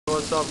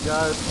What's up,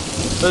 guys?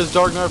 This is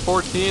Dark Knight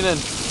 14 and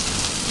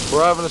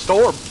we're having a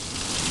storm.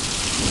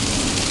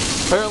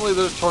 Apparently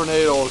there's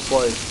tornadoes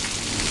like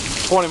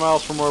 20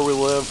 miles from where we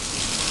live.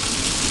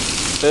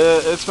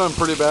 It's been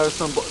pretty bad.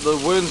 The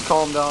wind's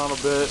calmed down a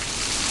bit,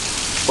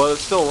 but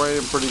it's still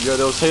raining pretty good.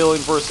 It was hailing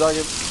for a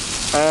second,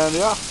 and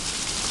yeah,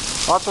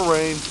 lots of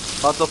rain,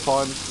 lots of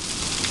fun.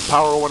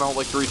 Power went out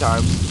like 3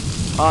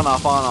 times. On,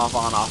 off, on, off,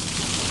 on, off.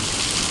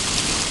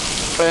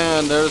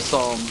 And there's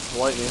some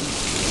lightning.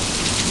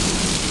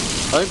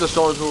 I think the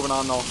storm's moving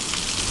on though.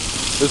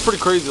 It's pretty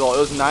crazy though. It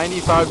was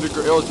 95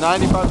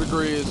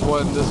 degrees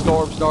when the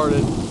storm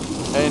started,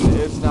 and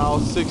it's now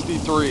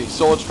 63.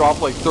 So it's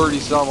dropped like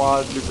 30 some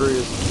odd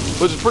degrees,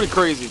 which is pretty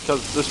crazy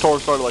because the storm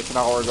started like an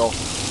hour ago.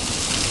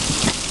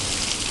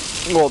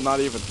 Well, not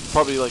even.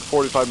 Probably like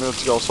 45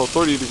 minutes ago. So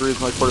 30 degrees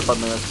in like 45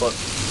 minutes. But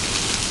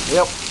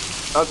yep,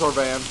 that's our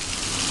van.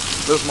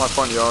 This is my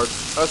front yard.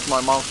 That's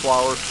my mom's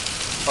flowers.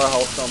 Our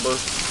house number.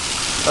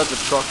 That's a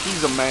truck.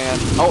 He's a man.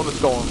 Out in the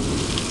storm.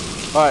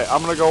 Alright,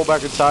 I'm gonna go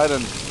back inside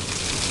and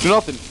do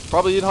nothing.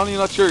 Probably eat Honey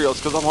Nut Cheerios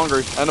because I'm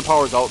hungry and the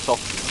power's out, so.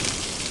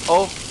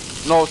 Oh,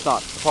 no it's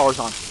not. The power's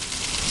on.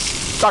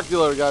 Talk to you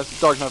later, guys.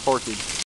 It's Dark Knight 14.